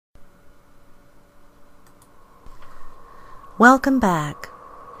Welcome back.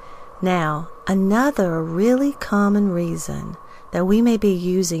 Now, another really common reason that we may be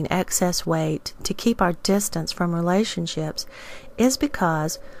using excess weight to keep our distance from relationships is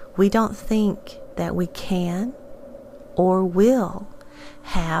because we don't think that we can or will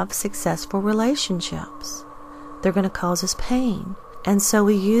have successful relationships. They're going to cause us pain. And so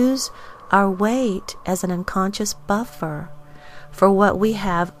we use our weight as an unconscious buffer for what we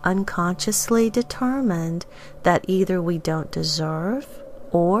have unconsciously determined that either we don't deserve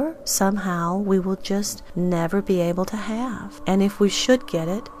or somehow we will just never be able to have. And if we should get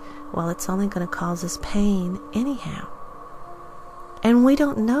it, well, it's only going to cause us pain anyhow. And we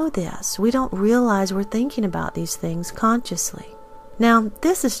don't know this. We don't realize we're thinking about these things consciously. Now,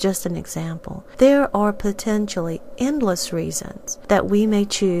 this is just an example. There are potentially endless reasons that we may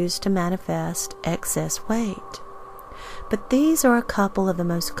choose to manifest excess weight. But these are a couple of the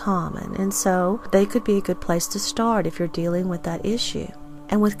most common, and so they could be a good place to start if you're dealing with that issue.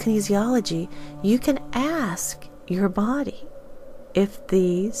 And with kinesiology, you can ask your body if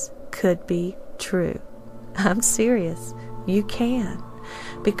these could be true. I'm serious. You can.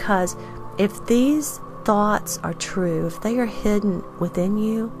 Because if these thoughts are true, if they are hidden within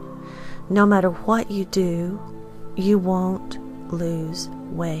you, no matter what you do, you won't lose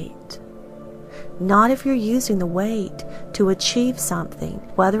weight. Not if you're using the weight to achieve something,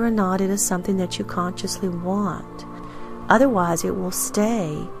 whether or not it is something that you consciously want. Otherwise, it will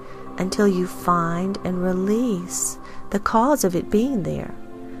stay until you find and release the cause of it being there.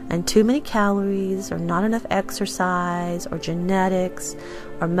 And too many calories, or not enough exercise, or genetics,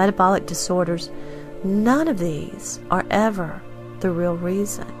 or metabolic disorders, none of these are ever the real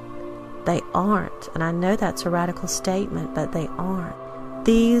reason. They aren't. And I know that's a radical statement, but they aren't.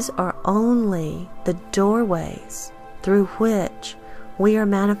 These are only the doorways through which we are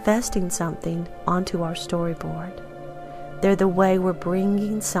manifesting something onto our storyboard. They're the way we're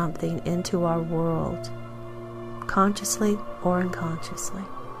bringing something into our world, consciously or unconsciously.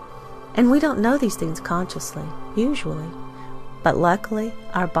 And we don't know these things consciously, usually, but luckily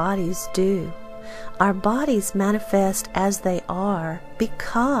our bodies do. Our bodies manifest as they are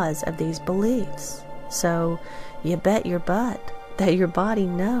because of these beliefs. So you bet your butt that your body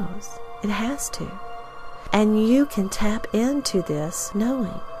knows. It has to. And you can tap into this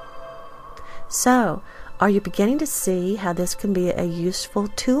knowing. So, are you beginning to see how this can be a useful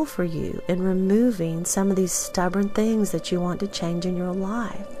tool for you in removing some of these stubborn things that you want to change in your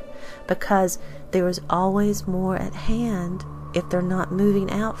life? Because there is always more at hand if they're not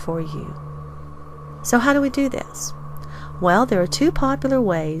moving out for you. So how do we do this? Well, there are two popular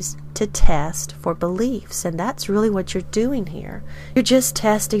ways to test for beliefs, and that's really what you're doing here. You're just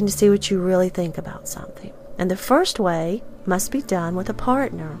testing to see what you really think about something. And the first way must be done with a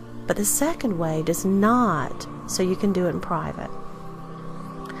partner, but the second way does not, so you can do it in private.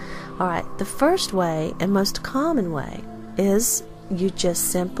 All right, the first way and most common way is you just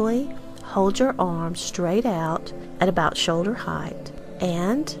simply hold your arms straight out at about shoulder height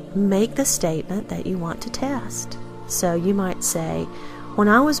and make the statement that you want to test. So you might say, when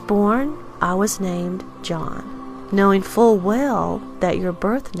I was born, I was named John, knowing full well that your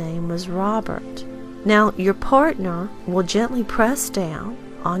birth name was Robert. Now, your partner will gently press down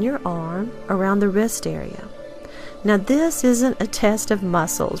on your arm around the wrist area. Now, this isn't a test of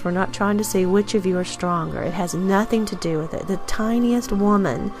muscles. We're not trying to see which of you are stronger. It has nothing to do with it. The tiniest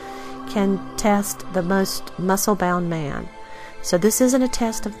woman can test the most muscle-bound man. So this isn't a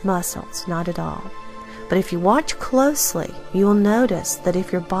test of muscles, not at all. But if you watch closely, you will notice that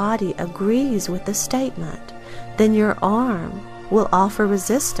if your body agrees with the statement, then your arm will offer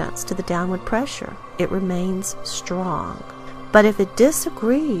resistance to the downward pressure. It remains strong. But if it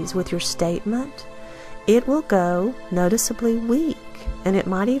disagrees with your statement, it will go noticeably weak, and it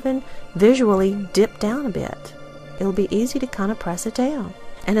might even visually dip down a bit. It'll be easy to kind of press it down.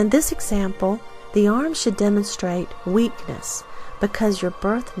 And in this example, the arm should demonstrate weakness because your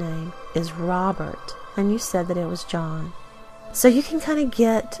birth name is Robert, and you said that it was John. So you can kind of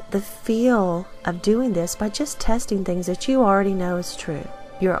get the feel of doing this by just testing things that you already know is true.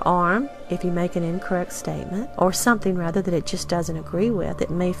 Your arm, if you make an incorrect statement, or something rather that it just doesn't agree with, it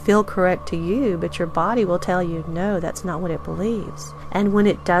may feel correct to you, but your body will tell you, no, that's not what it believes. And when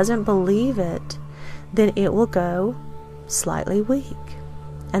it doesn't believe it, then it will go slightly weak.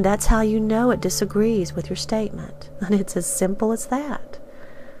 And that's how you know it disagrees with your statement. And it's as simple as that.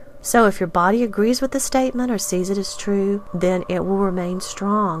 So if your body agrees with the statement or sees it as true, then it will remain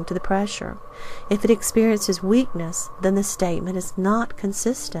strong to the pressure. If it experiences weakness, then the statement is not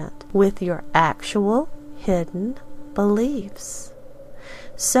consistent with your actual hidden beliefs.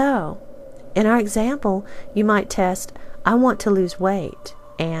 So, in our example, you might test, I want to lose weight.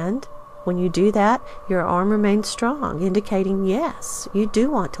 And when you do that, your arm remains strong, indicating yes, you do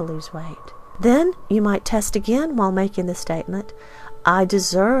want to lose weight. Then you might test again while making the statement, I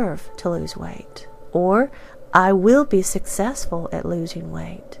deserve to lose weight, or I will be successful at losing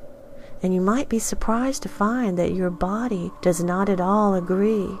weight. And you might be surprised to find that your body does not at all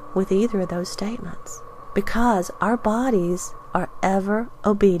agree with either of those statements, because our bodies are ever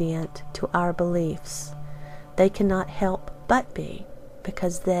obedient to our beliefs. They cannot help but be,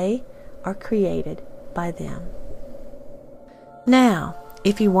 because they are created by them. Now,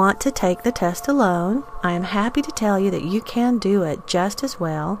 if you want to take the test alone, I am happy to tell you that you can do it just as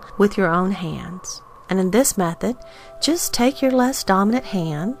well with your own hands. And in this method, just take your less dominant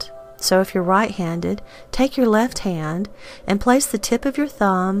hand. So if you're right-handed, take your left hand and place the tip of your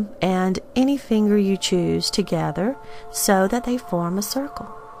thumb and any finger you choose together so that they form a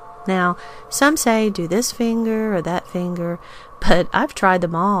circle. Now, some say do this finger or that finger, but I've tried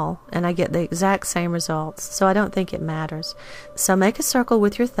them all and I get the exact same results, so I don't think it matters. So make a circle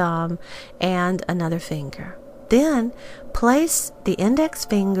with your thumb and another finger. Then place the index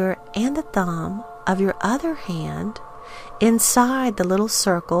finger and the thumb of your other hand inside the little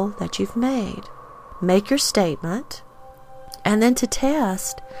circle that you've made. Make your statement, and then to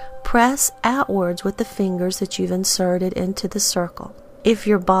test, press outwards with the fingers that you've inserted into the circle. If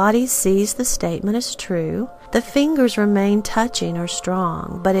your body sees the statement as true, the fingers remain touching or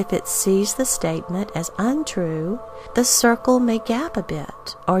strong, but if it sees the statement as untrue, the circle may gap a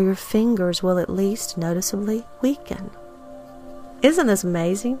bit, or your fingers will at least noticeably weaken. Isn't this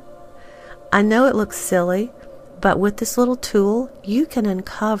amazing? I know it looks silly, but with this little tool, you can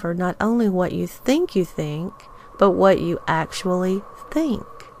uncover not only what you think, but what you actually think.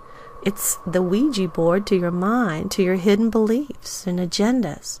 It's the Ouija board to your mind, to your hidden beliefs and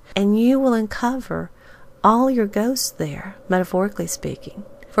agendas, and you will uncover all your ghosts there, metaphorically speaking.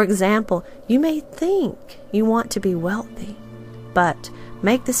 For example, you may think you want to be wealthy, but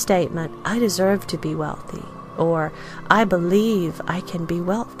make the statement, I deserve to be wealthy, or I believe I can be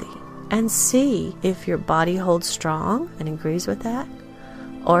wealthy, and see if your body holds strong and agrees with that,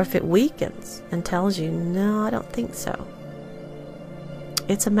 or if it weakens and tells you, no, I don't think so.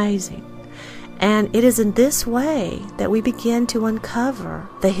 It's amazing. And it is in this way that we begin to uncover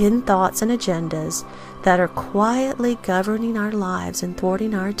the hidden thoughts and agendas that are quietly governing our lives and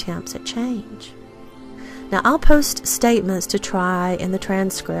thwarting our attempts at change. Now, I'll post statements to try in the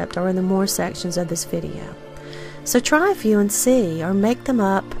transcript or in the more sections of this video. So try a few and see, or make them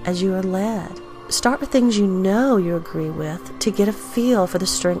up as you are led. Start with things you know you agree with to get a feel for the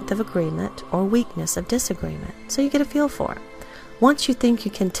strength of agreement or weakness of disagreement, so you get a feel for it. Once you think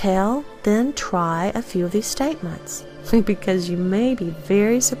you can tell, then try a few of these statements, because you may be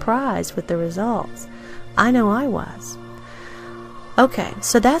very surprised with the results. I know I was. Okay,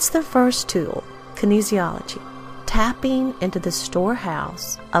 so that's the first tool, kinesiology, tapping into the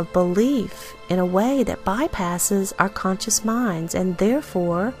storehouse of belief in a way that bypasses our conscious minds and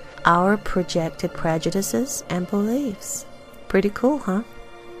therefore our projected prejudices and beliefs. Pretty cool, huh?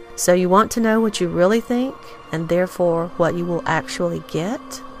 So you want to know what you really think and therefore what you will actually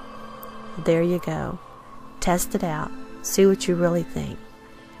get? There you go. Test it out. See what you really think.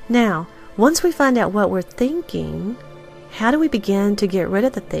 Now, once we find out what we're thinking, how do we begin to get rid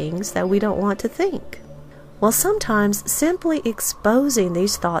of the things that we don't want to think? Well, sometimes simply exposing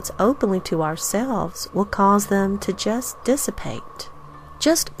these thoughts openly to ourselves will cause them to just dissipate.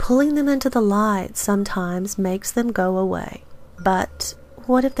 Just pulling them into the light sometimes makes them go away. But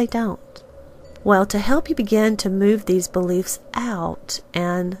what if they don't? Well, to help you begin to move these beliefs out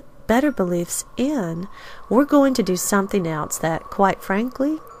and better beliefs in, we're going to do something else that, quite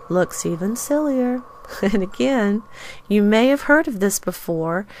frankly, looks even sillier. And again, you may have heard of this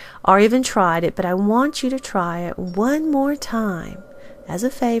before or even tried it, but I want you to try it one more time as a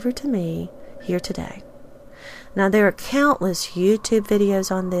favor to me here today. Now, there are countless YouTube videos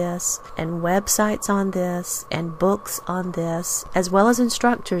on this, and websites on this, and books on this, as well as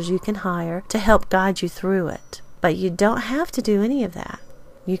instructors you can hire to help guide you through it. But you don't have to do any of that.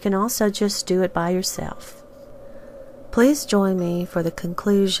 You can also just do it by yourself. Please join me for the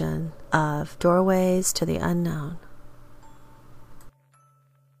conclusion of Doorways to the Unknown.